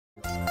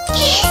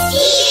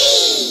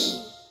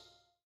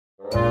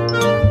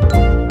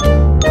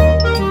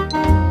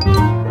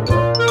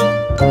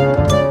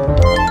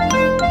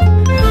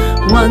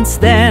Once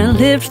there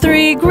lived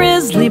 3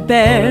 grizzly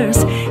bears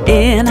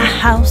in a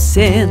house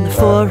in the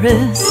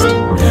forest.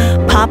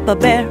 Papa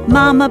bear,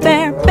 mama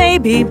bear,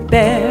 baby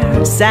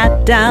bear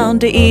sat down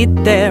to eat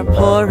their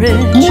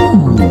porridge.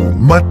 Ooh,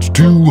 much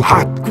too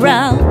hot,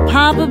 growled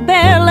Papa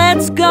bear,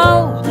 let's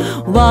go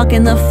walk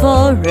in the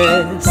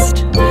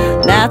forest.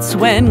 That's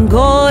when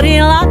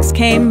Goldilocks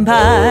came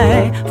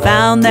by,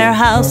 found their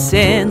house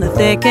in the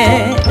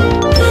thicket.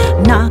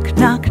 Knock,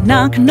 knock,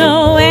 knock,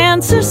 no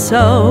answer,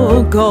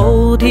 so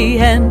Goldie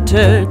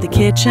entered the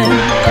kitchen.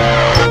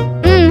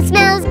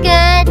 Smells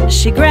good.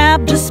 She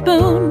grabbed a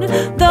spoon,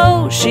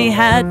 though she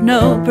had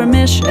no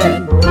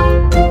permission.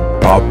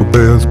 Papa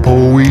bear's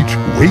porridge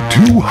way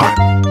too hot,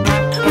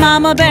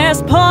 Mama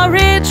bear's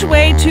porridge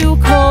way too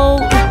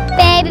cold.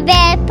 Baby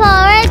bear's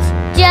porridge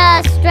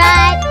just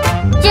right,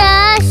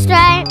 just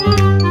right,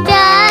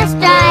 just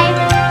right.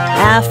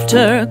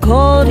 After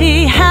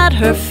Goldie had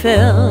her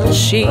fill,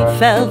 she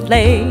felt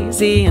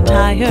lazy and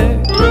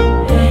tired.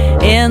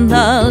 In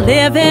the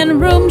living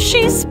room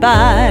she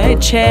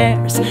spied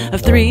chairs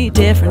of 3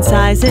 different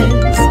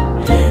sizes.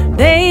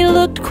 They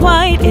looked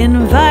quite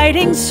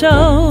inviting,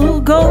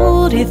 so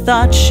Goldie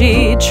thought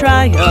she'd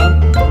try 'em.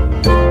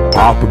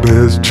 Papa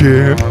bear's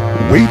chair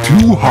way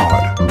too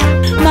hard,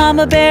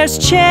 Mama bear's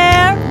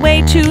chair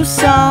way too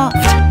soft.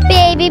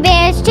 Baby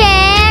bear's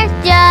chair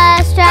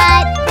just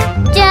right,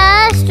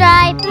 just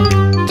right,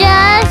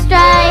 just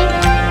right.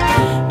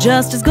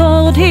 Just as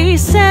Goldie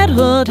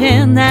settled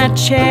in that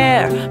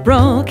chair,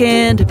 broke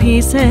into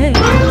pieces,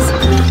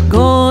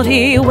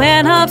 Goldie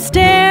went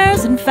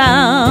upstairs and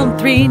found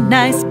 3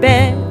 nice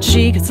beds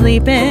she could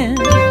sleep in.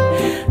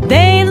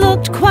 They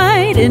looked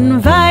quite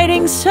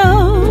inviting, so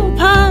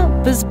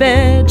Papa's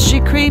bed she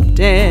creeped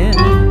in.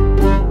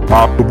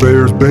 Papa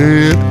bear's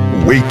bed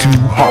way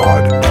too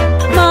hard,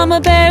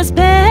 Mama bear's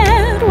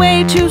bed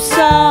way too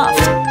soft.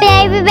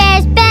 Baby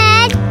bear's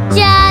bed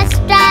just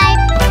right,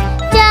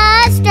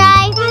 just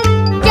right,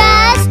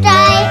 just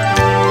right.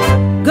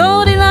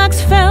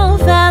 Goldilocks fell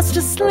fast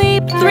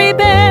asleep. 3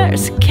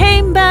 bears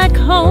came back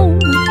home.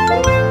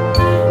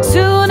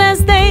 Soon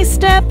as they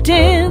stepped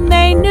in,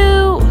 they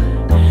knew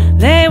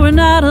they were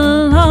not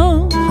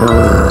alone.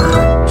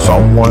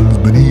 Someone's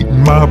been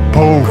eating my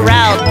porridge,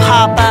 Growled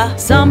Papa.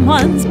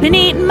 Someone's been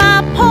eating my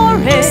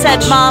porridge,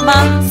 said Mama.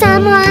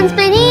 Someone's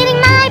been eating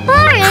my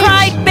porridge,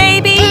 Cried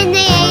Baby. and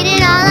they ate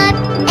it all up,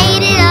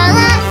 ate it all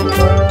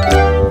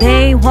up.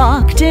 They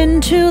walked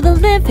into the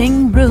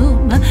living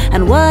room,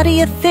 and what do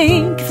you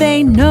think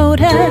they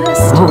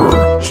noticed?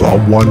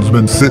 someone's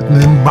been sitting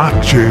in my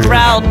chair,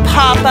 Growled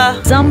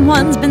Papa.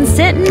 Someone's been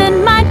sitting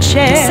in my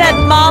chair, said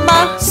Mama.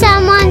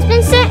 Someone's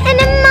been sitting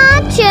in my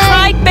chair,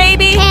 Cried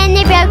Baby. and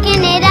they broken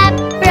it up,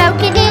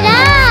 broken it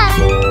up.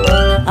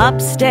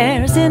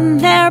 Upstairs in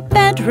their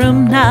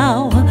bedroom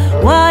now,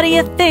 what do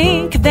you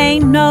think they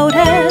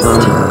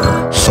noticed?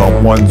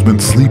 someone's been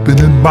sleeping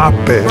in my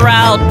bed,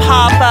 Growled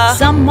Papa.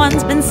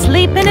 Someone's been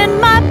sleeping in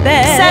my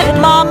bed, said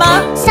Mama.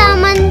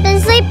 Someone's been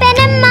sleeping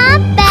in my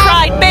bed,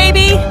 Cried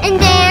Baby. and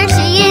there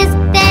she is,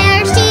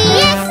 there she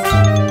is.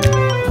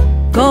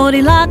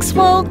 Goldilocks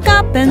woke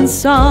up and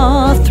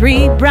saw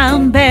 3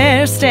 brown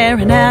bears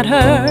staring at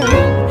her.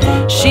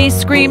 She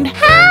screamed,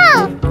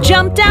 Help!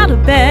 jumped out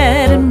of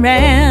bed and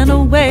ran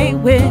away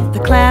with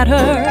a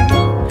clatter.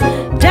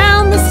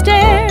 Down the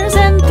stairs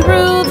and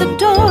through the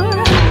door,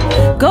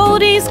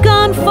 Goldie's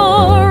gone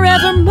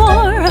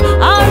forevermore.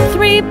 Our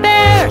 3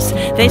 bears,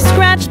 they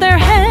scratched their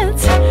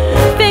heads,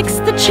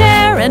 fixed the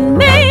chair and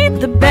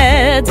made the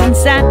beds, and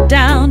sat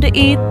down to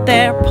eat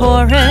their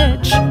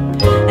porridge.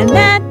 And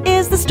that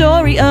is the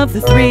story of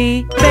the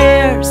 3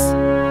 bears.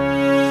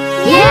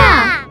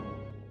 Yeah!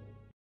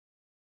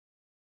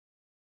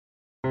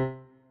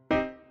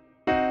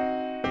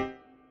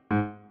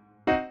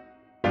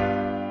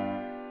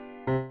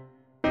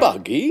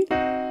 Buggy,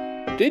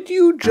 did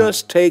you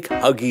just take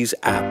Huggy's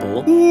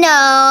apple?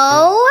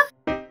 No.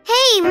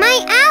 Hey,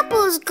 my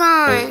apple's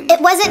gone. It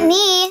wasn't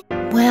me.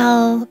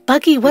 Well,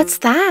 Buggy, what's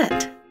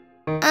that?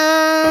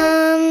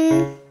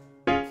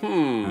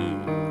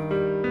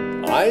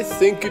 I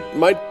think it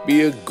might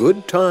be a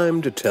good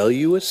time to tell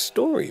you a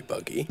story,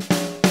 Buggy.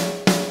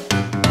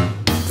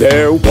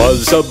 There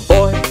was a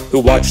boy who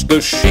watched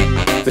the sheep,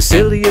 the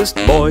silliest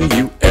boy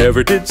you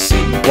ever did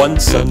see. One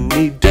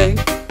sunny day,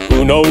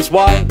 who knows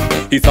why,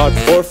 he thought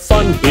for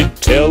fun he'd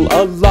tell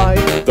a lie.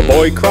 The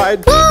boy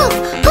cried, Wolf,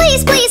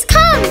 please, please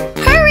come.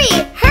 Hurry,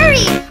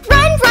 hurry,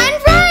 run, run,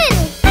 run.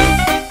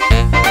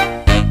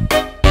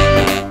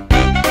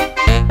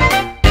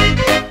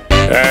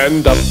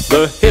 and up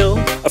the hill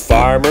a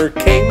farmer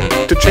came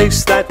to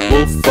chase that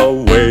wolf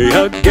away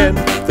again.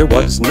 There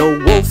was no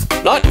wolf,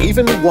 not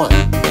even one.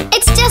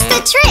 It's just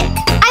a trick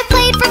I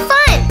played for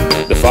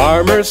fun. The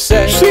farmer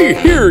said, See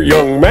here,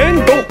 young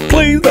man, don't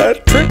play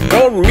that trick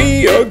on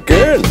me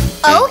again.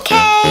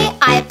 Okay,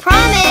 I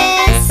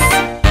promise.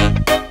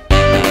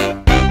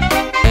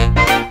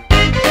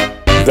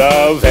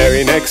 The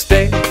very next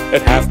day,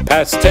 At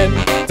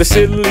 10:30, the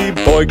silly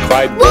boy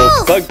cried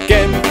wolf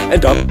again.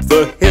 And up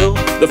the hill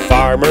the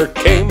farmer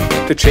came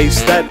to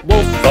chase that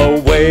wolf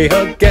away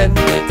again.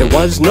 There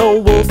was no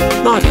wolf,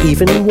 not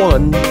even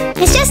one.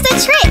 It's just a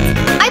trick.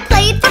 I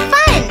played for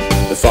fun.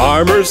 The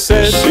farmer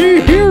said, "See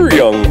here,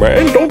 young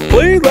man, don't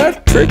play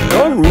that trick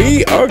on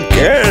me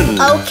again."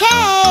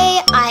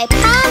 Okay, I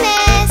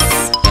promise.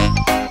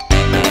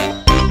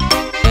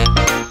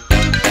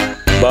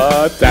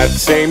 But that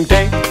same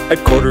day, at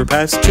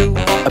 2:15,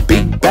 a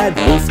big bad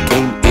wolf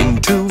came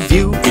into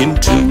view.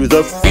 Into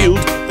the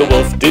field the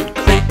wolf did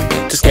creep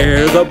to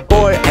scare the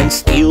boy and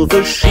steal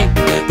the sheep.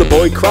 The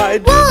boy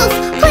cried, "Wolf,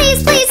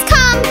 please, please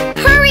come!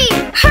 Hurry,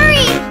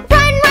 hurry!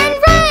 Run, run,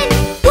 run!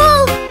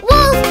 Wolf,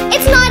 wolf,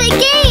 it's not a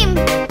game!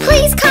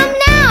 Please come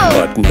now!"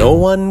 but no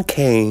one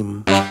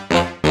came.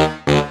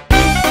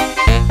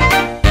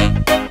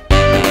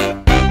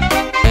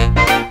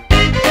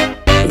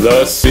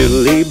 The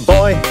silly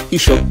boy, he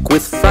shook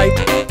with fright.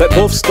 That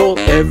wolf stole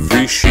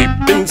every sheep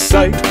in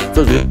sight.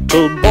 The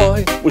little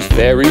boy was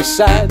very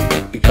sad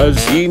because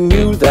he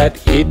knew that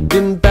he'd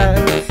been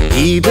bad.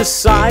 He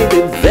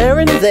decided there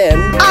and then,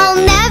 I'll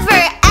never,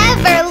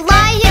 ever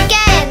lie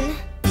again.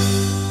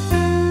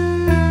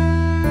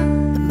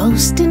 The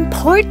most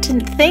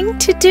important thing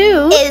to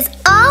do Is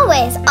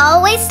always,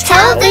 always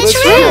tell the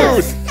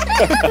truth.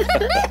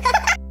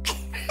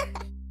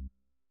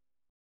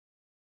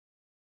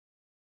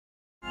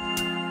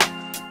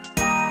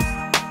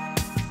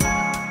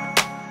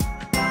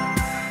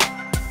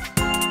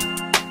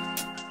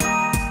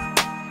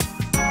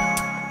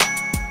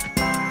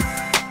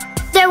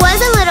 There was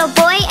a little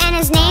boy and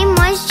his name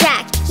was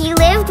Jack. He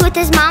lived with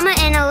his mama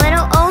in a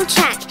little old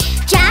shack.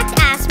 Jack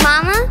asked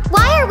Mama,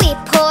 "Why are we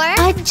poor?"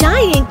 a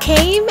giant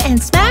came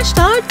and smashed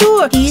our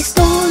door. He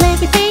stole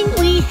everything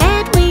we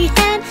had,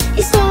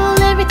 He stole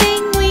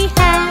everything we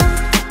had.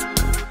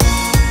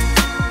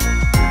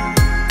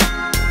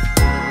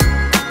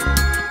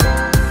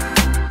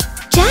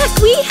 Jack,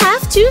 we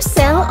have to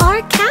sell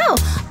our cow.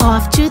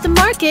 Off to the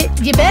market,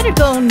 you better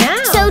go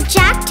now. So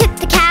Jack took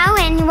the cow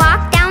and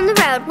walked down the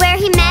road where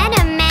he met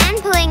a man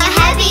pulling a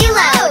heavy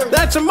load.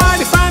 "That's a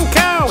mighty fine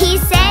cow." He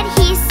said,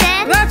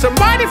 "That's a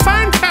mighty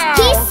fine cow."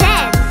 he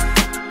said.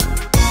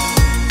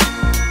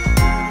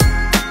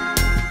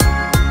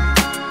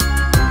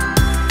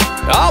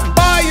 "I'll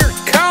buy your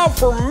cow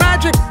for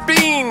magic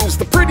beans,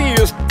 the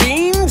prettiest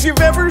beans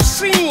you've ever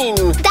seen."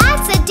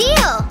 That's a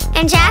deal.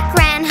 And Jack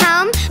ran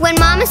home. When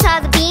Mama saw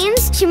the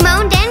beans, she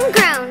moaned and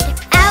groaned.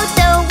 Out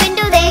the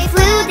window they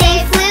flew, they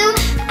flew.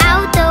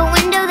 Out the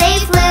window they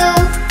flew.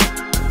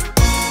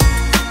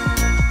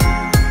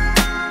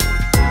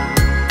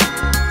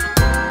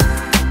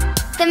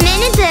 The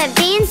minute the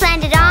beans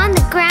landed on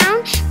the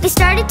ground, they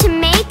started to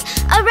make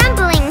a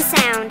rumbling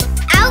sound.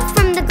 Out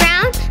from the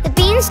ground, the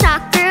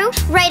beanstalk grew,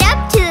 right up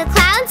to the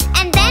clouds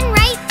and then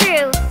right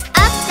through.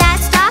 Up that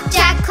stalk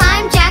Jack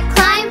climbed, Jack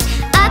climbed.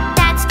 Up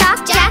that stalk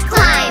Jack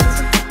climbed.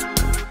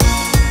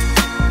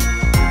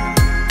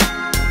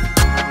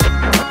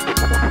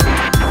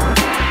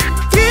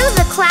 Through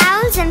the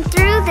clouds and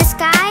through the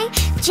sky,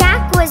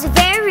 Jack was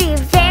very,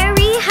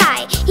 very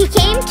high. He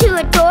came to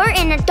a door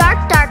in a dark,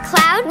 dark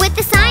cloud with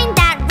a sign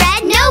that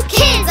read, "No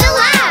kids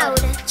allowed."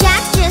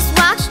 Jack just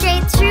walked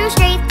straight through,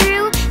 straight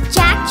through.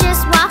 Jack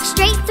just walked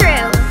straight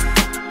through.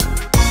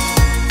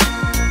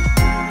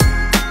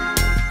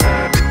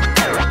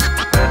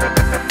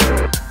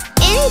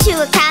 Into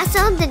a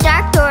castle the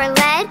dark door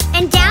led,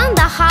 and down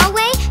the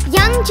hallway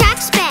young Jack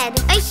sped.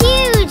 A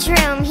huge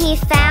room he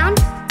found.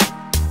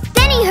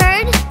 Then he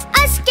heard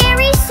a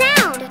scary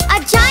sound. A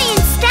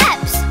giant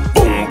steps.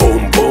 Boom,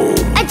 boom, boom,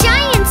 A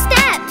giant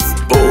steps.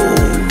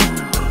 boom.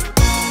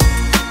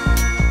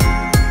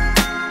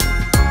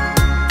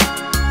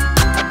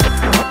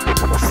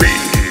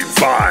 3,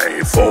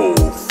 5, 4,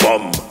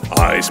 fum.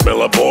 I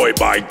smell a boy,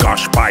 by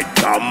gosh, by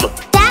gum.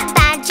 That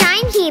bad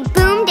giant, he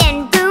boomed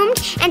and boomed,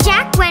 and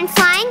Jack went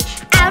flying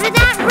out of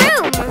that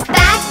room.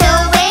 Back the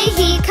way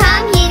he'd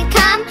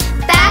come,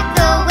 back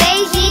the way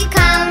he'd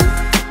come.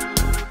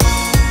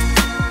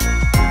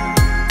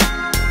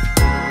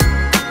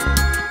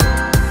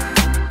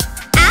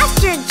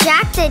 After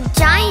Jack the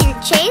giant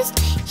chased,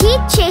 he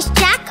chased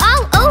Jack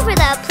all over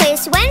the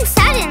place when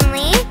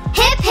suddenly,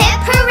 hip hip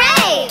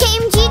hooray!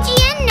 Came Gigi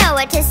and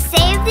Noah to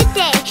save the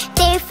day.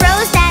 They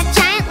froze that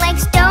giant like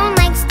stone,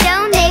 like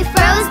stone. They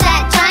froze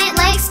that giant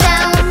like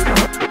stone.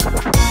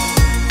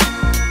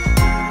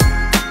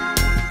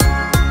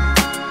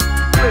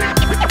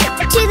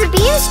 To the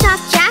beanstalk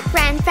Jack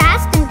ran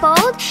fast and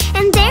bold,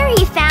 and there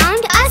he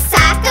found a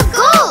sack of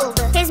gold.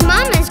 His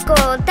mama's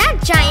gold that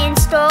giant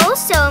stole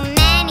so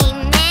many,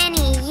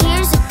 many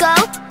years ago.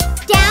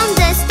 Down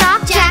the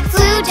stalk Jack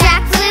flew,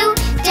 Jack flew.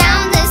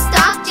 Down the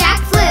stalk Jack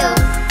flew.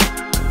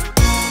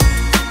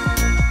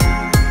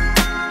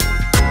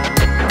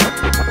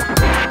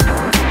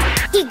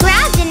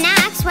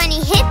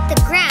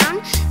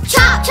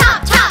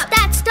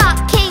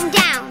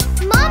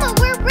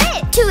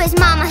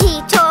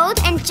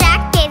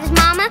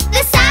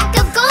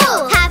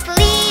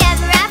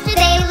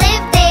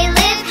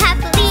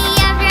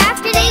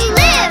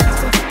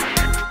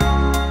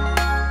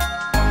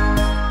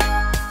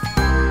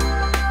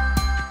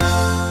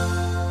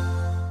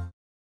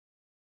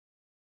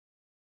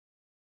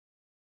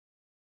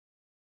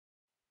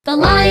 The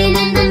Lion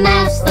and the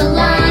Mouse, the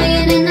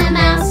Lion and the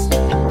Mouse.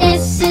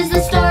 This is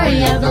the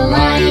story of the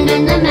Lion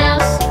and the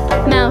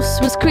Mouse.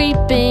 Mouse was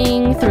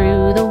creeping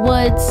through the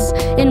woods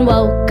and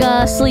woke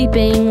a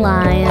sleeping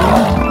lion.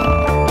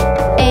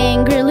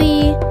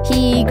 Angrily,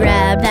 he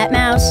grabbed that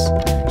mouse.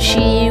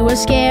 She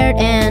was scared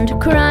and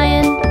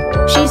crying.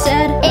 She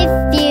said, If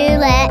you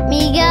let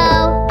me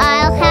go,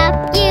 I'll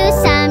help you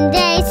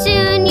someday.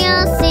 Soon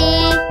you'll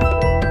see.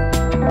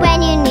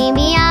 When you need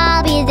me,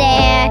 I'll be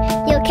there.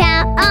 You'll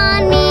count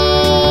on me.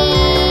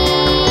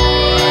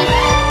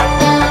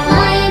 The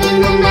Lion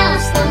and the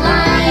Mouse, the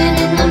Lion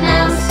and the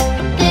Mouse.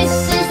 This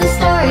is the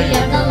story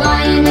of the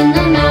Lion and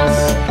the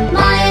Mouse.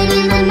 Lion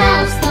and the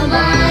Mouse, the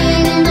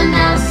Lion and the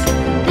Mouse.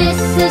 This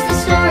is the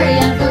story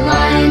of the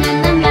Lion and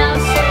the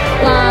Mouse.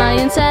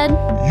 Lion said,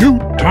 You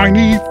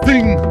tiny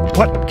thing,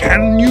 what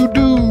can you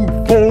do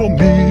for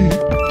me?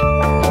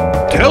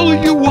 Tell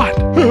you what,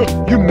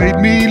 you made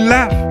me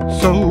laugh,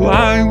 so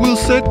I will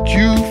set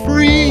you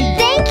free.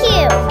 Thank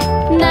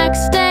you.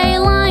 Next day,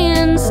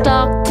 Lion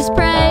stalked his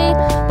prey,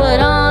 but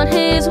on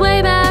his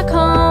way back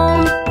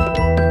home,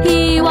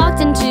 he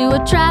walked into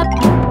a trap.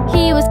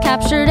 He was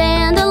captured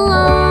and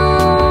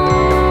alone.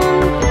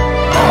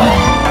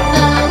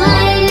 The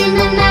Lion and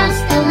the Mouse,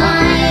 the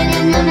Lion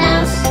and the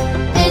Mouse.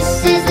 This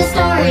is the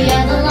story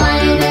of the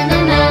Lion and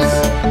the Mouse.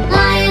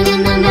 Lion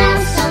and the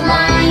Mouse, the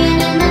Lion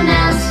and the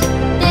Mouse.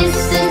 This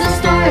is the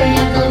story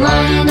of the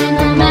Lion and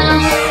the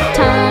Mouse.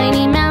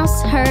 Tiny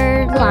Mouse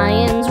heard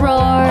Lion's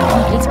roar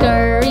and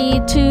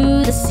scurried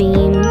to the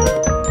scene.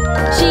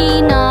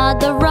 She gnawed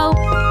the rope,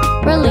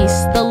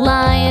 released the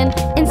lion,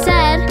 and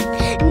said,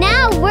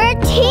 Now we're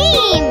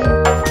team.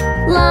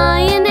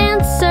 Lion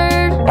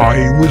answered,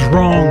 I was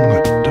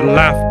wrong to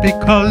laugh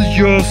because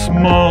you're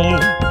small.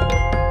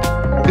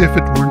 If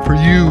it weren't for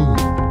you,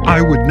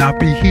 I would not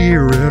be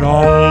here at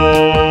all.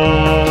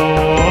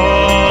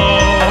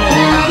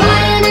 The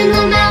Lion and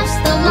the Mouse,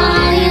 the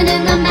Lion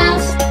and the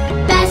Mouse.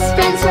 Best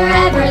friends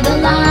forever, the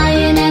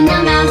Lion and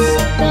the Mouse.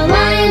 The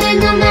Lion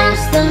and the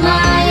Mouse, the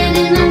Lion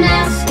and the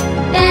Mouse.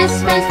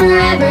 Best friends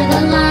forever,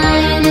 the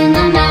Lion and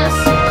the Mouse.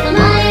 The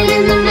Lion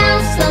and the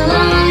Mouse, the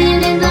Lion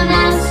and the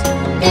Mouse.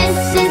 This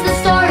is the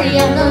story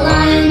of the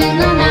Lion and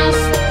the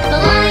Mouse. The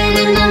Lion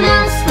and the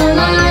Mouse, the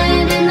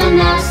Lion and the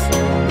Mouse.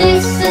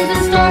 This is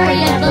the story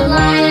of the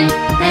Lion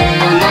and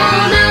the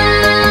Mouse.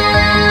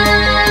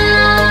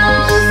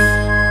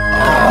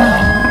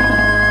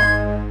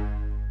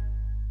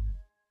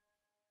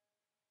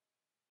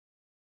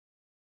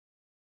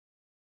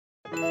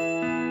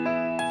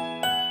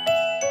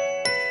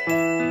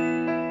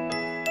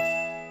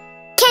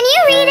 Can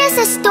you read us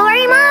a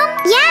story, Mom?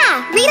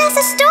 Yeah, read us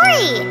a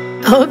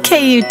story.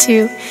 Okay, you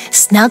two,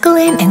 snuggle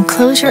in and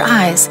close your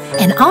eyes,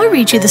 and I'll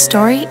read you the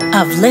story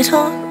of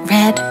Little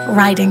Red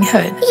Riding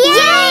Hood.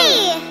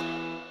 Yay!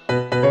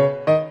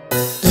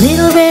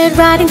 Little Red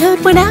Riding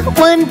Hood went out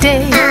one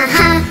day.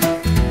 Uh-huh.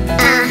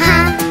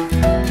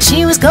 Uh-huh.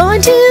 She was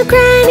going to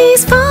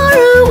Granny's far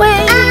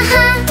away.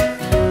 Uh-huh.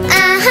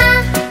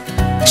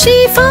 Uh-huh.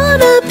 She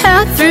followed a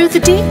path through the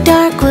deep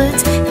dark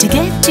woods to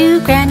get to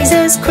Granny's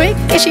as quick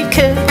as she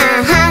could.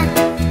 Uh-huh.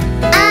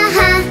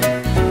 Uh-huh.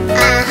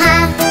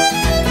 Uh-huh.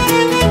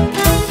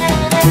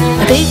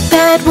 A big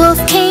bad wolf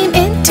came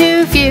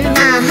into view.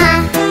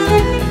 Uh-huh.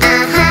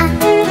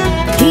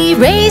 Uh-huh. He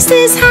raised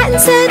his hat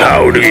and said,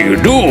 How do you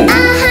do?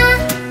 Uh-huh.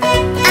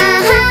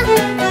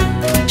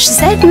 Uh-huh. She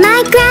said,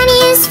 My granny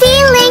is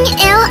feeling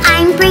ill.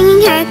 I'm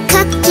bringing her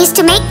cookies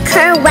to make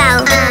her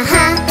well.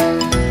 Uh-huh.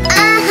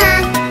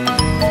 Uh-huh.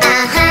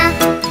 Uh-huh.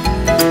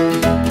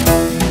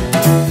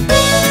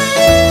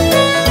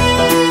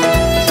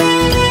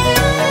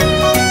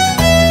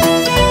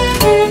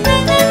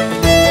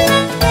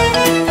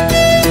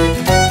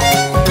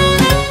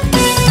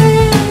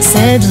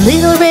 said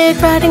Little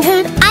Red Riding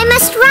Hood, I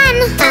must run.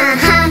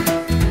 Uh-huh.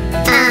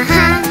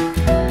 Uh-huh.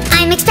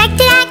 I'm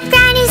expected at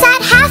Granny's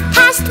at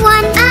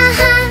 1:30.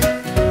 Uh-huh.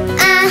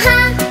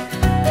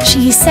 Uh-huh.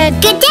 she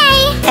said, Good day.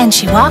 and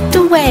she walked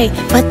away.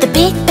 But the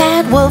big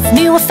bad wolf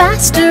knew a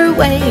faster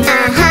way.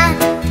 Uh-huh.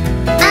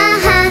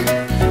 Uh-huh.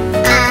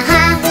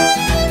 Uh-huh.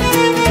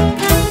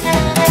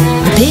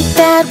 The big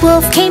bad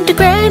wolf came to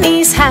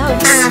Granny's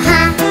house.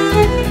 Uh-huh.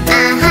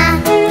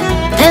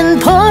 Uh-huh.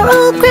 And poor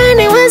old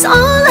Granny was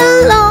all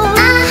alone.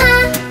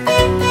 Uh-huh.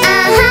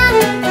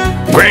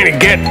 Uh-huh. Granny,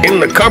 get in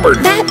the cupboard.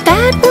 That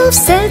bad wolf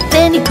said,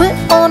 then he put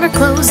on her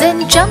clothes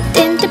and jumped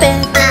into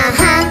bed.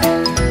 Uh-huh.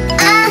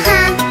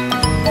 Uh-huh.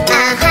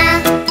 Uh-huh.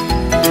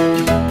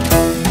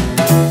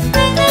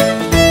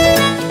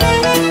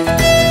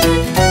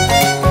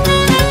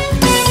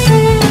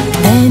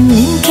 Then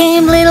in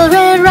came Little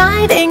Red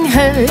Riding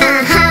Hood.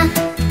 Uh-huh.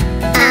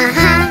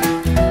 Uh-huh.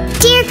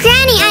 Dear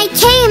Granny, I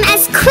came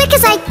as quick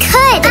as I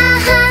could.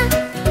 Uh-huh.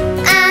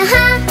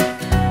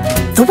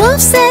 Uh-huh. The wolf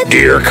said,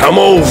 Dear, come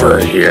over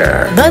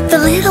here. but the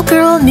little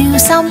girl knew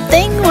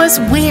something was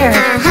weird.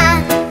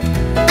 Uh-huh.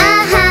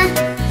 Uh-huh.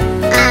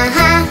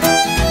 Uh-huh.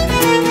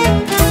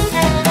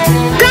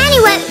 Granny,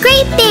 what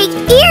great big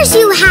ears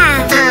you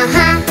have.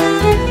 Uh-huh.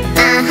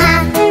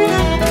 Uh-huh.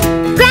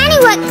 Granny,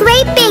 what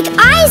great big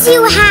wings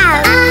you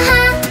have!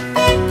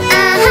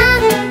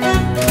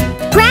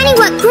 Granny,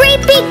 what great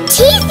big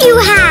teeth you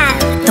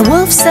have! The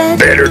wolf said,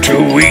 Better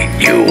to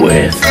eat you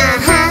with.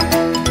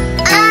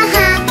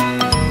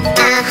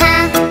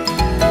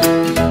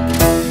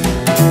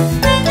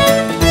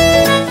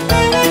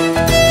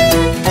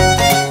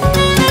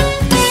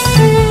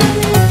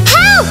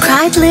 Help!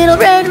 cried Little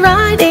Red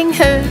Riding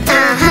Hood.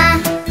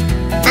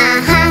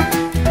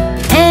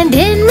 And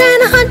in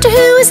ran a hunter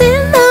who was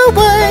in the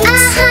woods.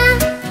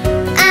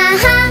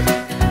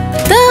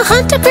 The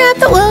hunter grabbed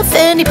the wolf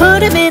and he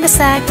put him in a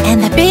sack.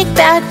 And the big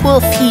bad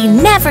wolf, he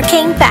never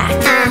came back.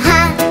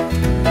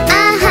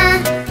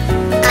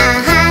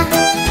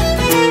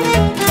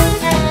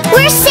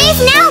 We're safe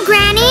now,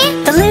 Granny!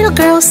 The little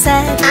girl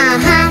said,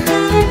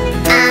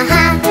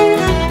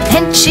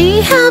 and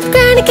she helped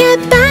Granny get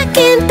back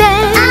in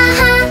bed.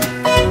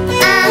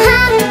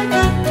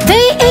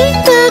 They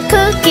ate the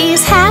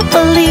cookies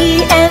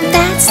happily, and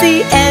that's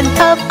the end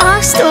of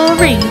our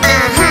story.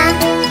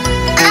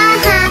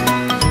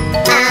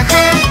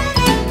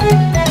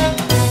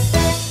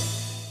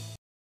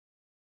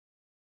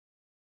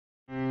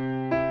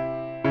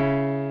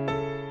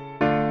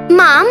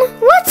 Mom,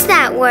 what's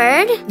that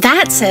word?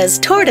 That says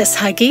tortoise,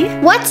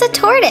 Huggy. What's a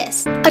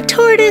tortoise? A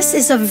tortoise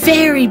is a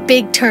very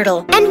big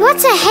turtle. And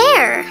what's a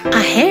hare?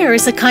 A hare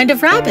is a kind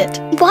of rabbit.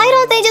 Why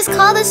don't they just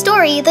call the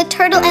story The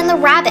Turtle and the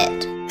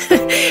Rabbit?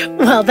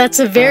 Well, that's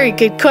a very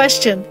good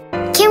question.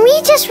 Can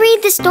we just read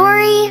the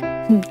story?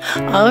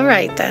 All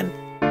right, then.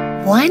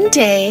 One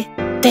day,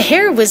 the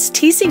hare was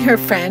teasing her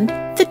friend,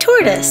 the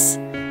tortoise,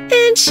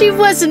 and she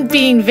wasn't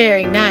being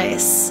very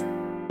nice.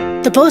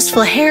 The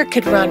boastful hare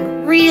could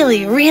run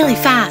really, really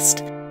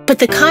fast, but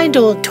the kind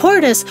old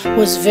tortoise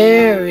was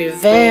very,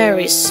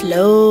 very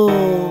slow.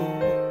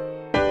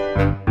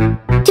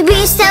 To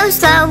be so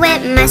slow,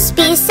 it must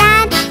be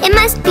sad. It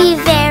must be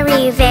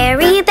very,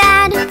 very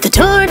bad. The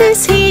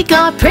tortoise, he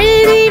got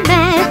pretty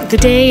mad the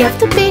day of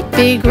the big,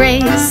 big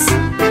race.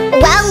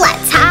 Well,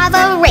 let's have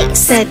a race,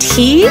 Said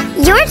he,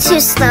 You're too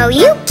slow,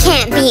 you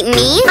can't beat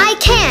me. I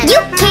can. You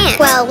can't.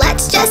 Well,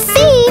 let's just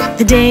see.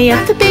 the day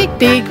of the big,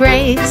 big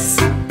race.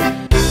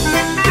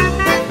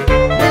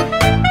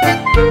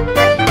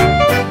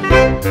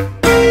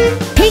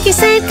 Piggy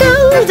said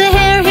go, the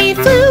hare he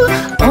flew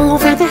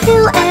over the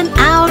hill and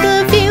out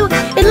of view.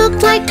 It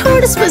looked like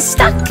tortoise was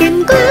stuck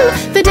in glue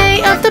the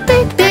day of the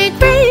big, big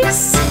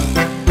race.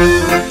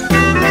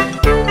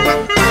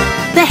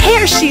 The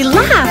hare, she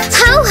laughed.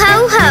 Ho,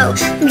 ho, ho.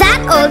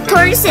 That old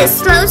tortoise is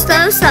slow,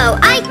 slow, slow.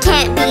 I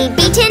can't be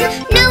beaten.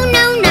 No,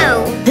 no,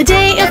 no. The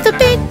day of the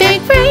big,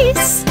 big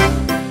race.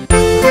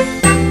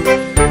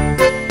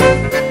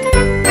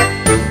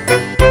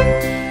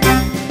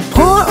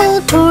 Poor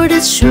old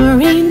tortoise, sure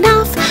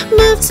enough,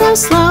 moved so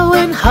slow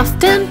and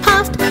huffed and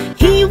puffed.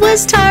 He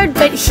was tired,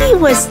 but he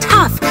was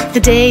tough the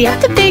day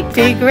of the big,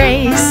 big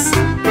race.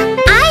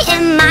 I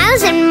am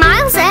miles and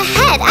miles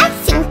ahead. I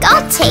think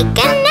I'll take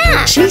a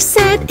nap. She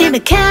said in a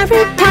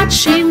carrot patch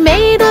she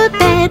made a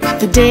bed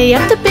the day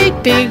of the big,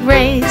 big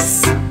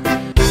race.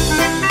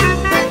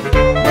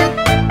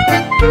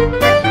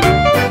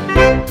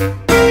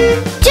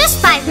 Just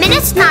 5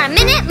 minutes, not a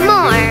minute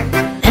more.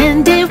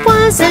 And it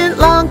wasn't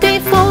long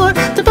before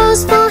the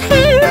boastful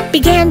hare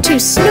began to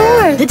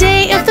snore the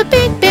day of the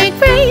big, big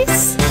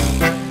race.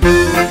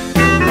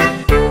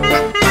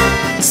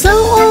 Slow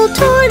old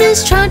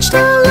tortoise trudged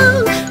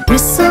along,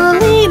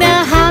 whistling a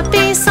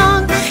happy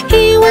song.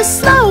 He was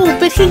slow,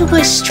 but he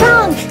was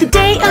strong the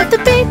day of the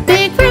big,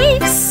 big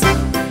race.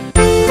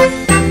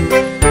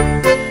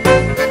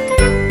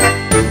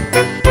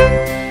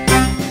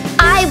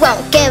 I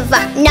won't give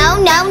up.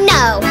 No, no,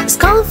 no. His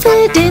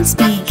confidence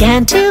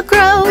began to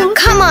grow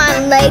Come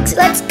on, legs.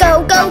 Let's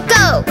go, go,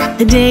 go.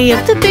 the day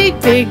of the big,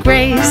 big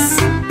race.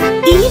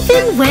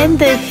 Even when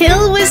the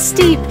hill was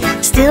steep,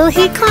 still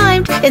he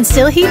climbed and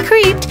still he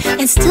creeped,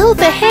 and still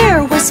the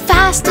hare was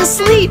fast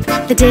asleep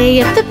the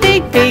day of the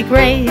big, big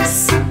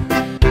race.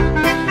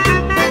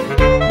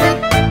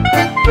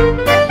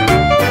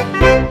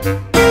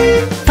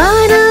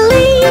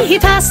 Finally he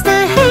passed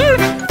the hare,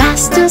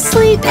 fast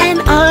asleep and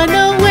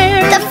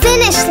unaware. The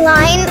finish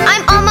line.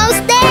 I'm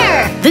almost there.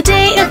 The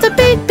day of the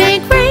big,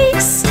 big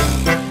race.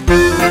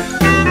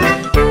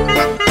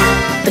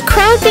 The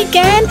crowd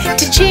began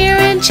to cheer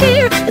and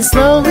cheer, and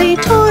slowly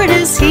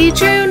tortoise he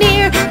drew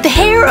near. The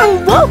hare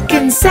awoke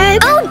and said,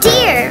 Oh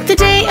dear. the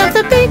day of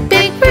the big,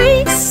 big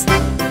race.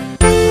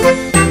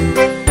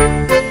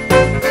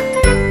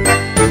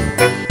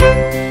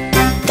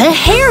 The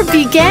hare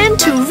began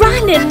to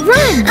run and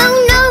run. Oh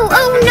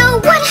no,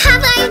 what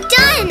have I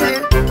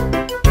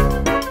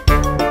done?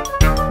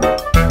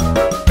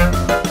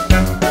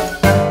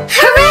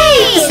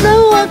 Hooray! The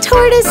slow old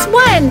tortoise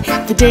won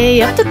the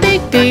day of the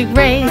big, big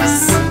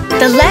race.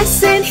 The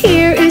lesson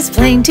here is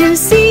plain to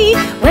see.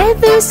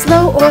 Whether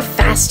slow or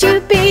fast you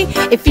be,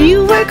 if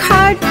you work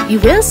hard, you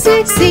will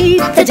succeed.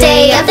 The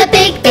day of the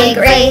big, big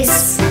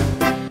race.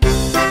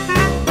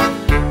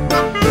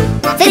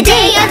 The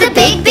day of the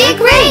big, big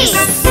race.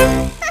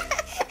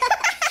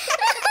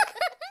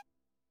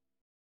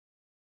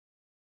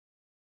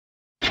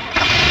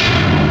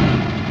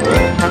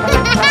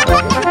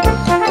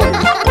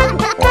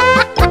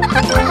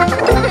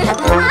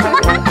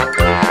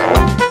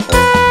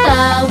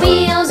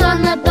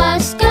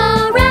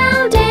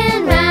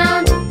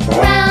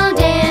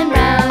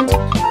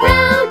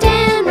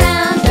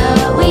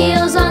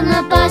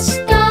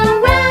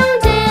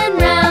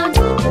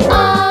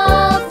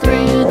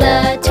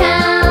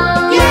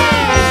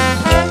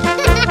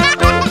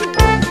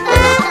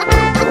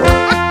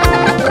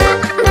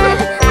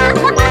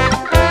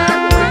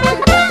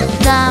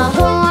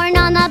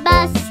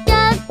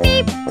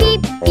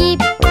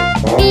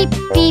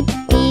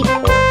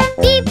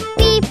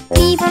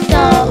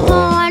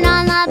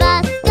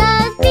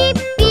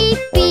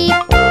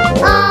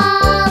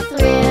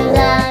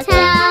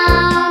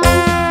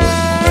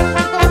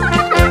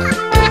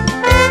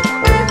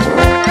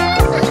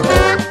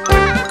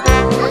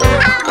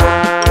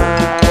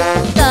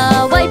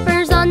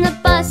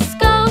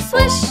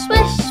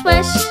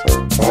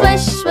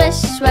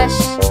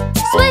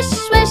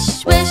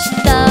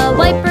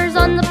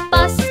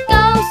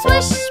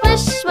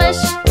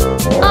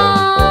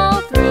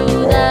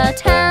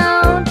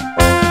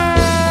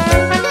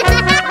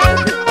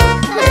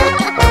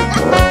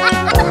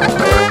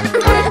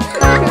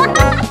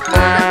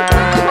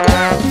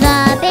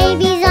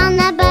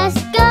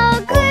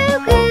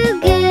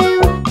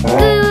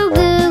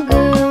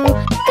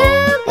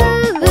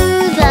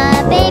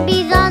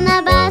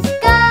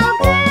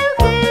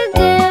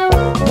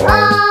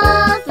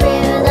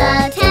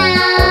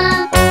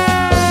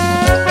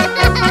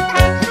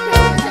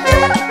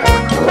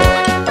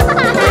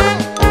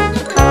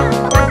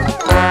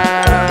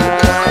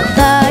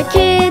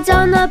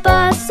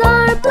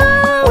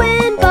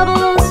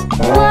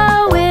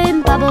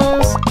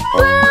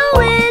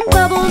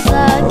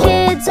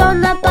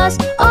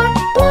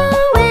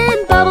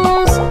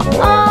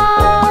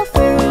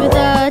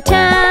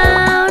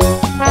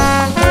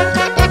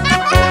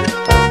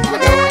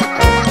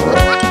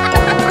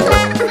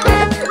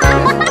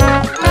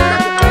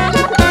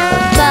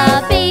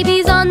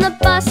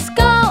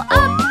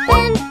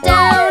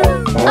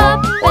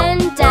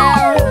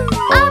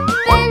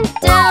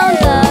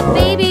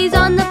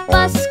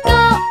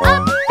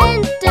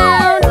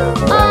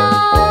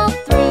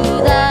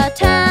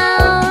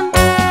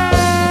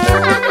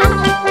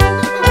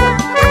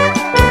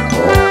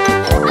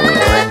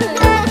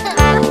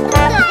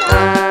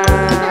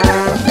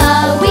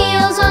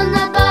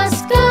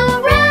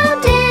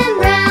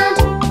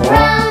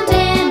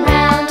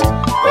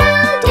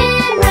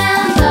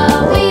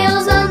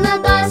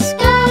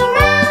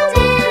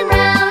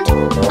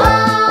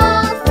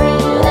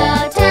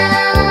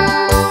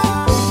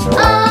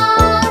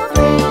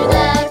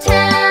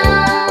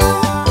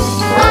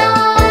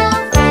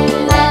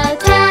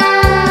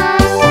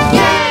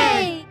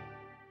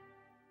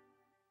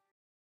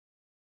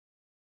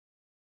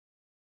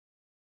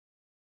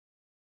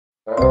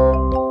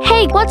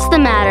 what's the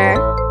matter?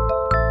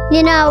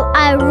 You know,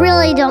 I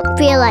really don't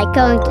feel like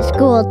going to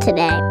school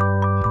today.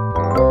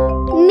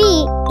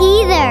 Me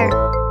either.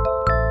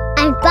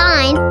 I'm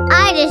fine,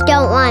 I just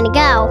don't want to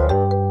go.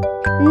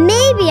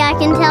 Maybe I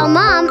can tell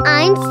Mom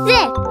I'm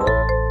sick.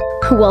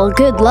 Well,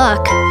 good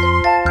luck.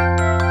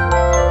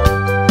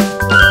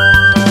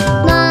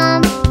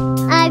 Mom,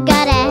 I've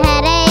got a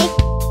headache.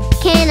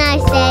 Can I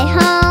stay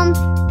home?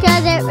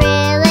 'Cause it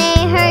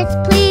really hurts.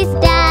 Please,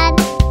 Dad,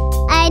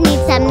 I need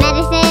some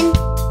medicine.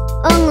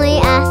 Only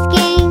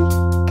asking,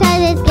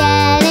 'cause it's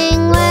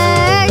getting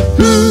worse.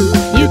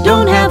 You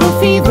don't have a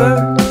fever.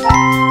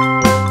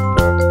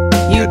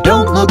 You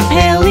don't look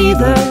pale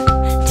either.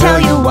 Tell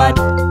you what,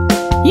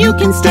 you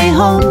can stay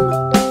home,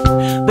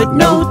 but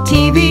no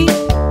TV,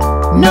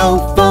 no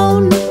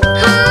phone.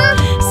 Huh?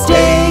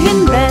 Stay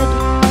in bed,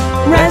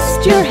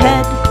 rest your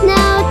head.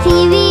 No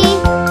TV,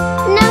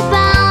 no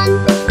phone.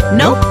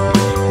 Nope,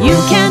 you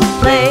can't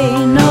play,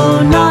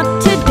 no, not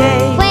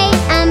today. Wait,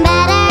 I'm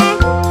better.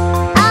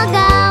 I'll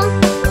go.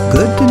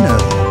 Good to know.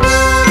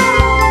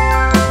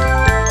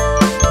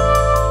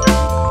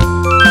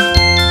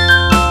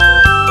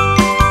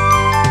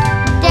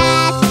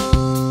 Dad,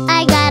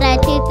 I got a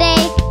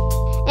toothache,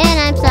 and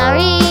I'm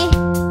sorry.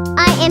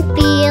 I am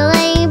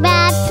feeling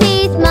bad.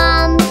 Please,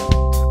 Mom,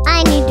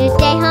 I need to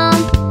stay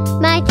home.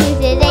 My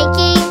tooth is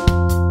aching,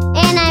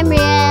 and I'm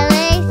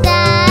really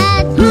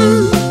sad.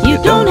 You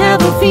don't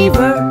have a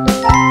fever.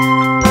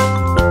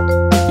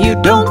 You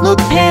don't look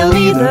pale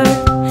either.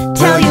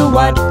 Tell you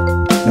what,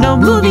 no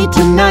movie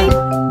tonight,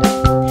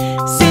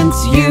 since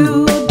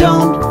you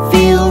don't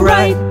feel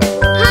right.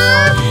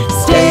 Huh?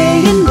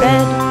 Stay in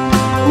bed,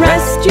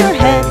 rest your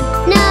head.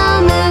 No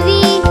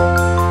movie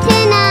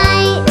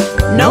tonight.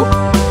 Nope,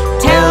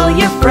 tell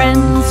your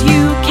friends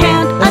you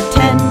can't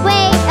attend.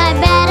 Wait, I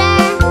better.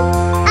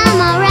 I'm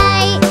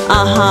alright.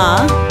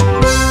 Uh-huh.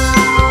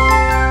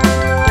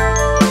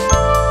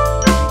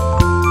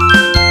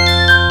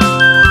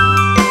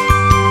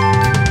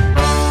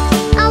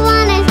 I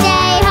wanna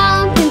stay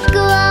home from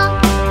school.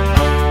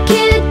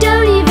 Kid,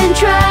 don't even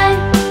try.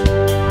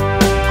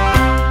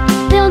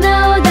 They'll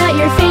know that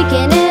you're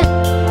faking it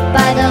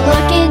by the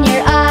look in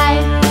your eye.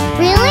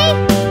 Really?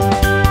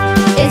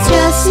 It's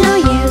just no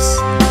use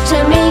to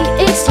make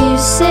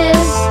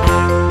excuses.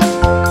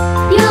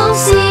 You'll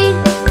see.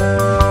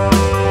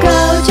 Go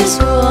to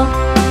school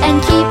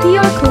and keep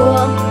your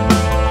cool.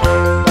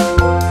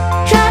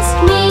 Trust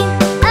me,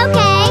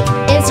 Okay.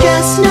 it's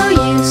just no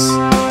use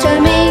to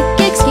make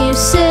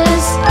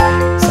excuses.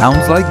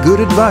 Sounds like good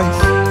advice.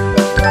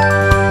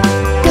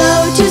 Go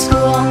to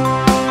school,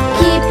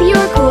 keep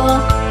your cool.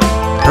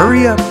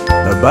 Hurry up,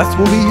 the bus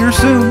will be here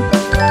soon.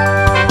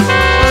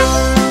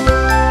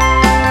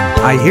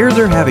 I hear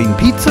they're having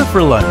pizza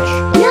for lunch.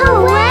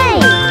 No way!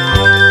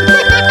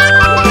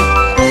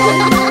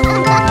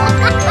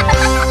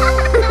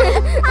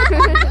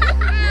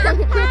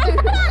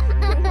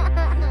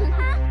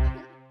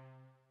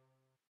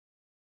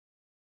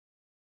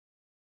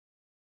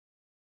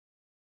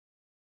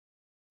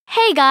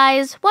 Hey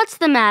guys, what's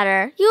the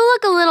matter? You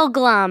look a little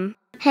glum.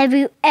 Have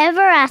you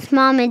ever asked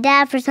Mom and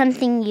Dad for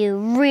something you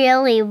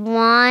really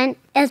want?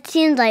 It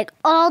seems like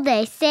all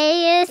they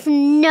say is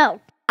no.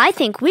 I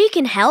think we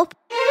can help.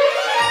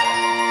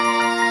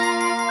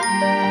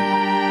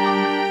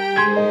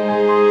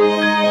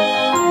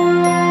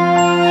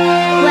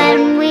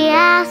 When we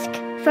ask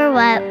for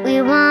what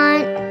we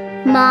want,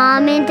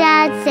 Mom and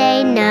Dad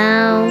say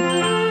no.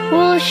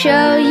 We'll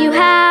show you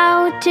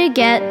how to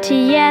get to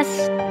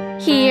yes.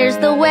 Here's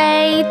the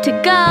way to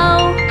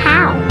go.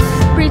 How?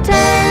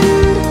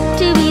 Pretend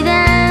to be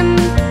them.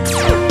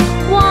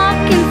 Walk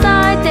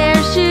inside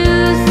their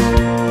shoes.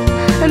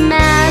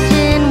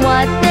 Imagine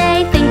what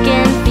they think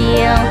and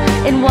feel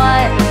and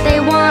what they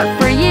want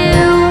for you.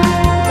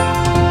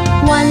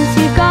 Once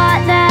you've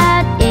got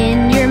that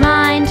in your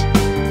mind,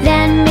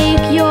 then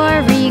make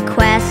your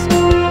request.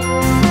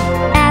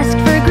 Ask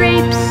for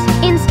grapes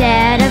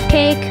instead of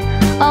cake.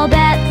 I'll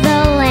bet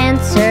they'll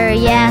answer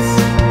yes.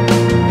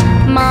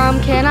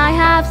 Mom, can I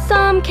have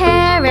some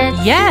carrots?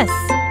 Yes.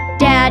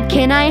 Dad,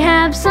 can I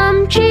have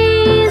some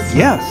cheese?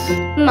 Yes.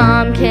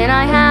 Mom, can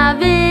I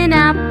have an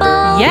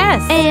apple?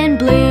 Yes. And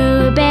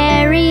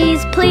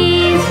blueberries,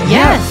 please?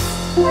 Yes.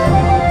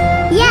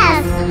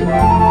 Yes!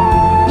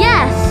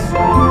 Yes.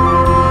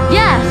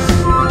 Yes.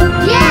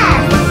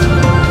 Yes!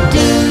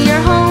 Do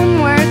your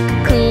homework,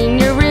 clean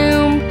your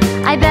room.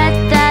 I bet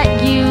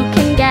that you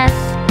can guess.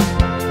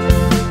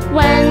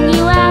 When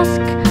you ask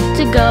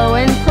to go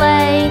and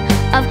play,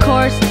 of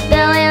course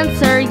they'll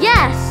answer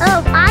yes.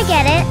 Oh, I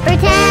get it.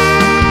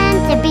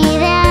 Pretend to be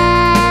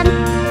them.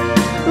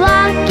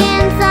 Walk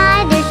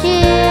inside their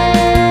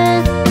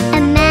shoes.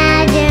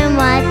 Imagine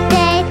what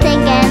they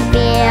think and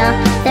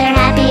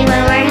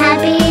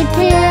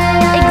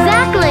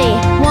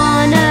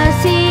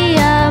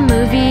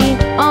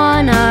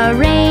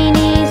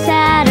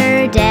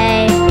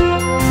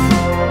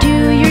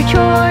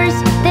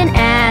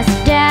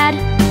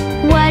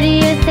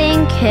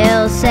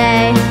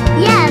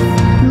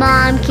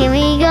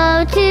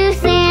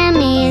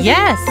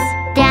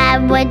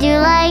Dad, would you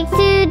like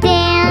to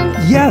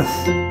dance? Yes.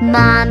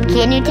 Mom,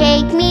 can you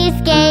take me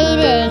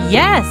skating?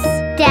 Yes.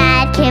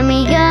 Dad, can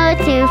we go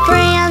to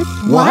France?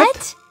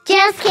 What?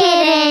 Just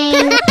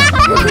kidding.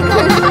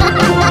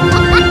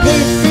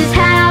 This is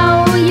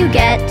how you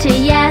get to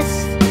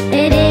yes.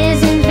 It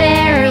isn't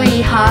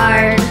very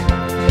hard.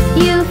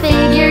 You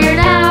figured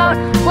out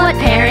what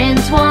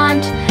parents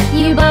want.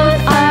 You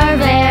both are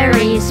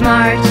very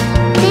smart.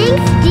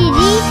 Thanks,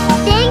 Gigi.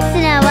 Thanks,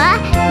 Noah.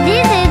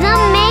 This is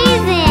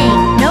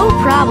amazing. No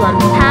problem.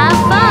 Have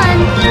fun.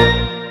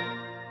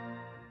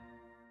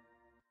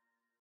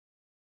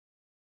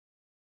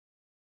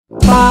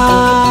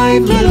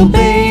 5 little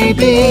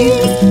babies,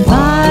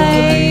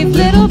 5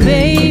 little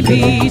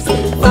babies,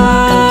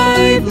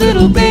 5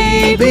 little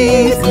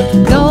babies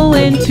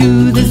going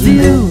to the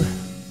zoo.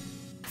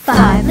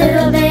 5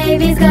 little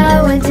babies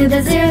go into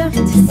the zoo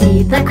to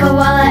see the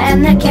koala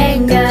and the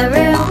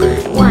kangaroo.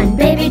 1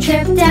 baby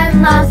tripped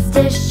and lost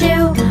his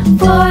shoe.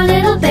 4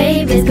 little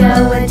babies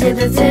go into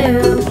the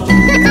zoo.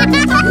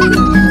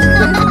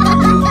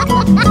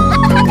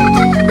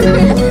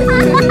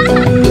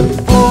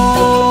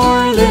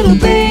 4 little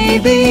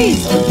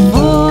babies,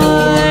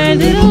 4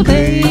 little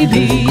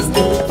babies,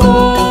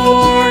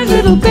 4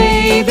 little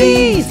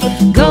babies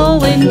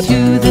going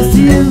to the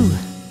zoo.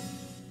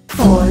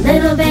 4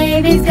 little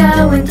babies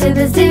go into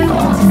the zoo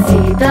to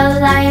see the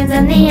lions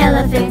and the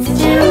elephants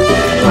too.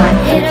 1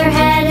 hit her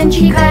head and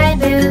she cried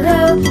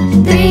boo-hoo.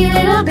 3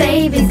 little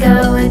babies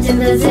go into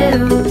the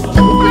zoo.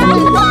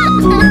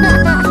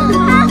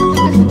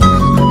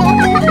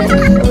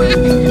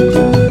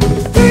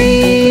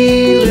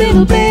 3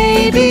 little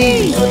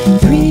babies,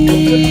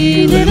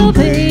 3 little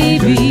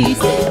babies,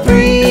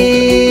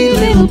 3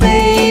 little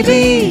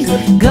babies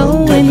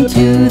going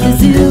to the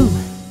zoo.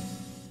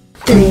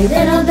 3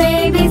 little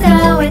babies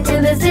go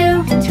into the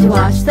zoo to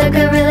watch the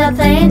gorilla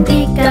playing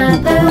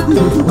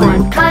peekaboo.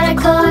 1 caught a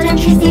cold and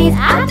she sneezed,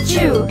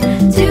 achoo.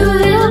 2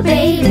 little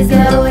babies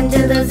go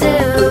into the zoo.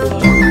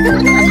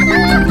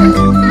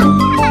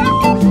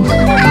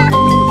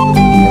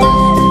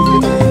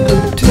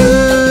 2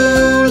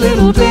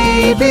 little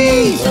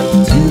babies,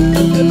 2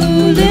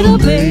 little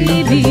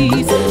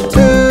babies, 2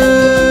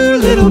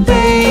 little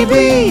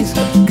babies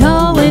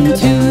going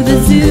to the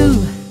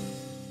zoo.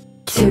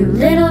 2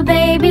 little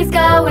babies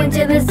go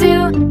into the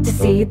zoo to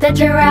see the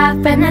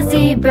giraffe and the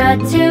zebra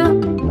too.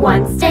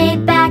 1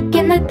 stayed back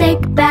in the thick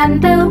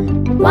bamboo.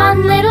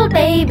 1 little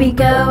baby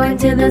go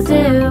into the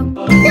zoo.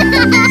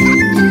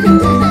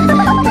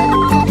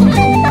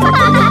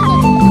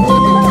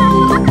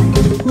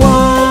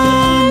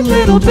 1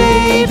 little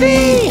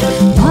baby,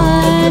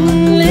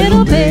 1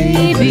 little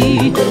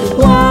baby,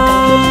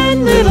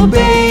 1 little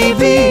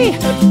baby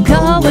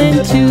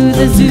going to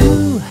the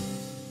zoo.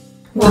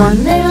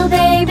 1 little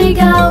baby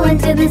go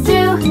into the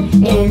zoo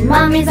in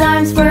mommy's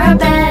arms for a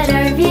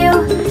better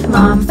view.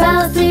 Mom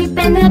fell asleep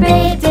and the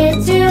baby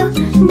did too.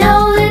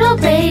 No little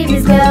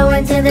babies go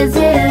into the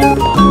zoo.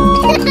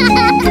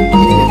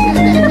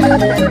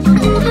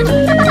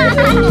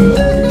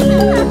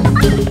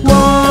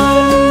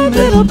 1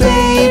 little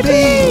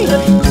baby,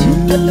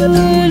 2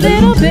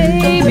 little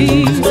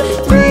babies,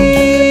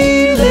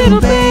 3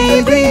 little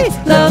babies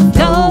love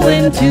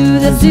going to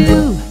the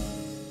zoo.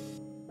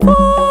 4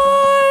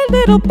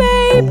 little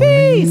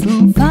babies,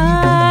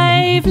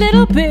 5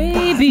 little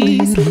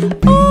babies,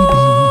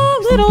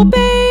 all little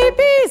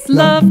babies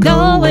love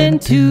going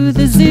to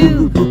the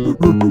zoo.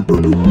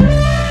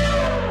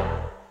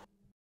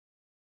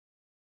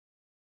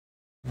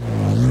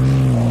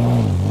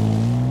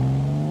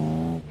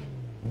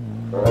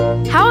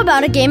 How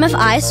about a game of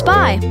I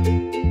Spy?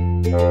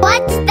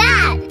 What's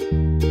that?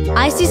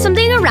 I see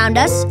something around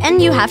us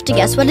and you have to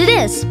guess what it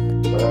is.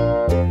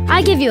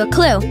 I give you a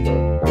clue.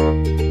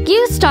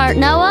 You start,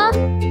 Noah.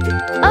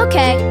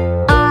 Okay.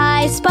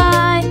 I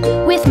spy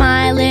with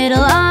my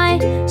little eye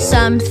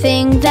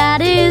something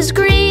that is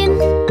green.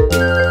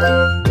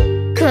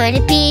 Could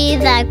it be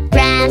the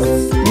grass?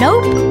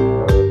 Nope.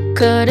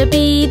 Could it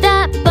be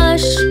that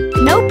bush?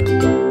 Nope.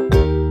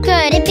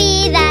 Could it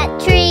be that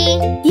tree?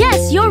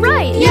 Yes, you're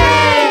right.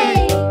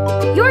 Yay!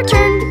 Your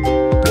turn.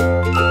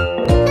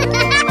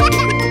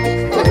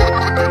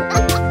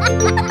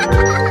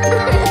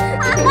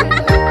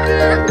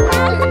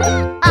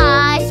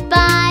 I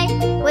spy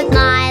with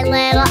my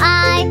little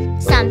eye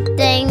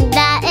something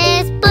that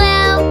is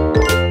blue.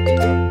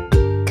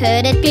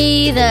 Could it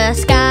be the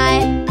sky?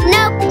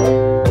 Nope.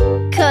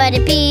 Could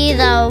it be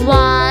the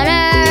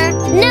water?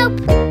 Nope.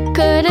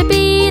 Could it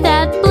be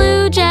that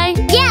blue jay?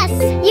 Yes,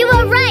 you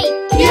are right.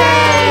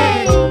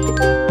 Yay!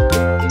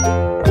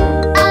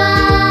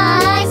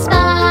 I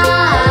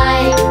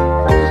spy.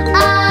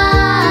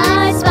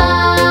 I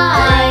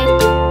spy.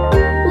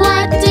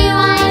 What do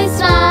I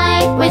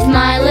spy with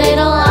my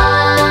little eye?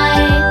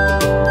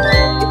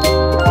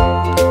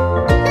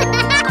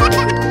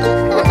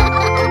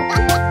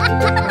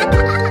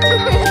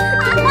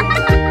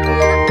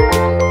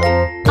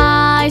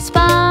 I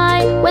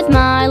spy with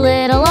my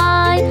little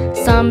eye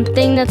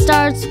something that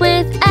starts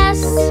with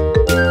S.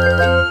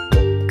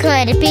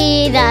 Could it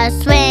be the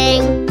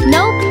swing?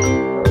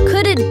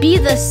 be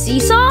the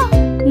seesaw?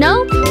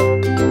 Nope.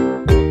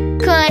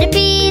 Could it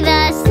be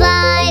the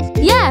slide?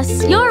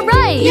 Yes, you're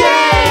right.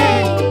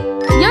 Yay!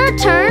 Your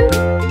turn.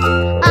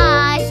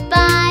 I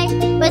spy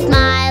with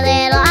my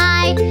little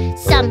eye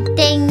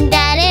something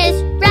that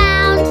is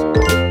round.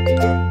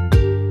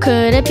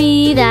 Could it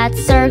be that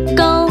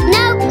circle?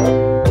 Nope.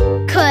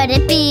 Could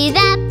it be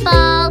that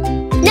ball?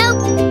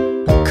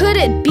 Nope. Could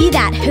it be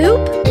that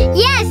hoop?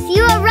 Yes,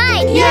 you are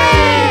right.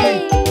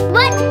 Yay!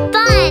 What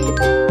fun!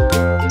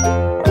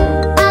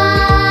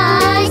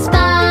 I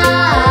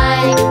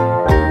spy.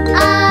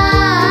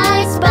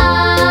 I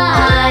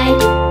spy.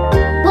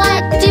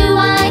 What do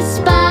I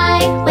spy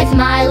with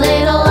my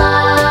little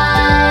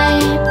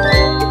eye?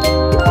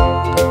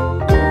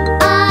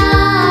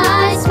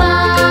 I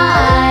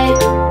spy.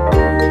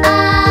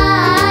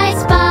 I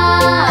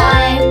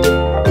spy.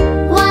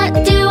 What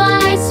do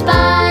I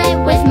spy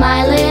with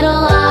my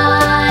little eye?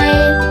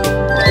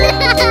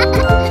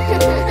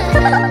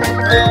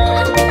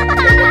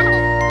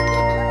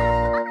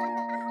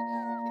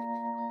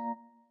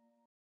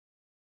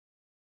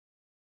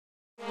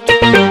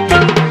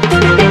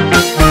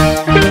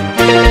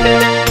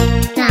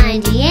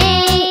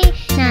 98,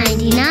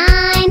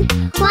 99,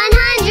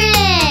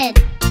 100.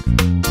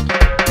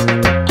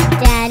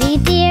 Daddy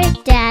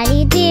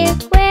dear,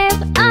 where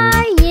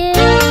are you?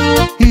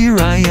 Here I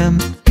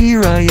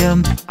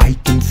am, I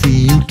can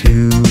see you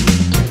too.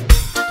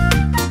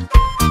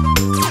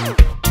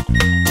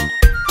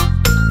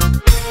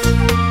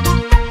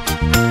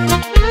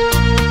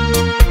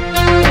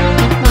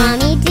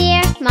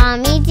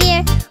 Mommy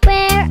dear,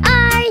 where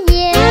are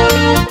you?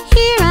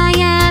 Here I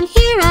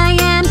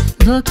am,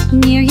 look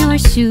near your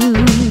shoe.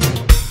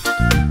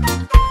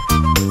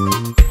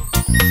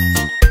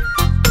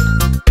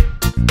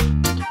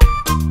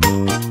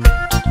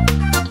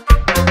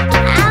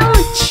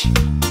 Ouch!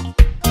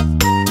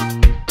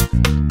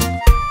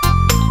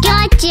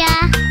 Gotcha!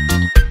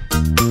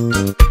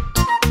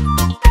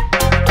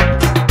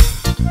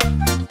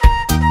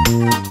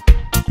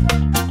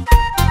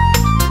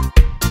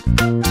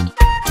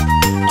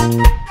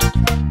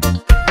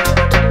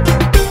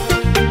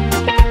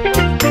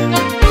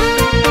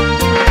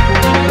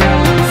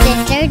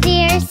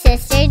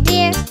 Sister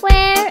dear,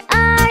 where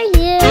are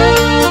you?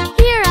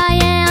 Here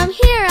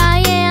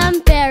I am,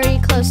 very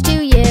close to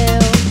you.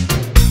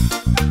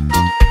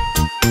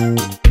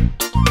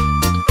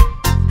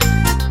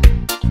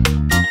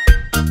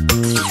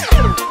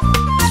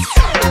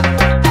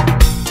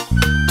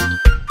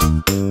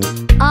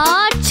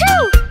 Achoo!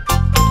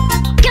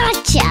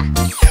 Gotcha!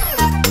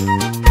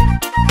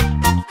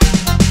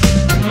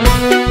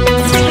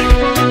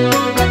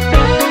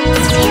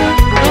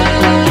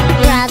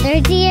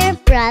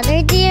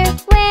 Brother dear,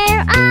 where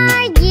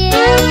are you?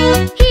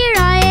 Here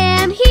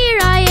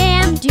I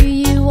am, do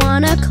you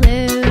want a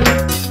clue?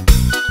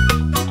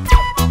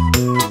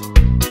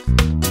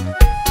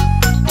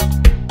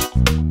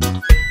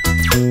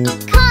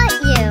 Caught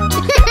you!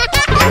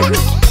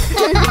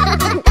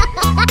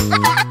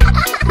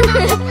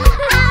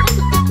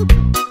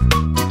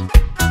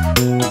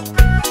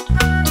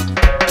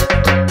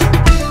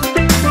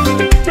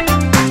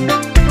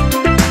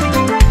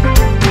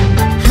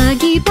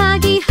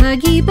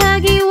 Huggy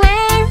Buggy,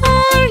 where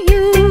are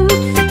you?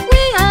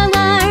 We all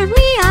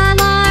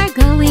are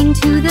going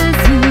to the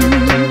zoo.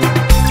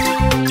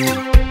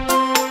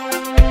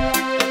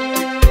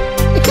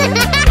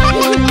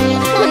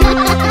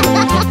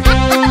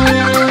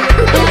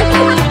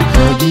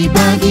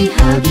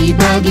 Huggy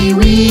Buggy,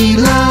 we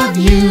love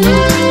you.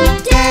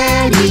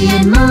 Daddy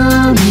and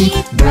Mommy,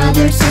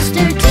 brother,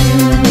 sister,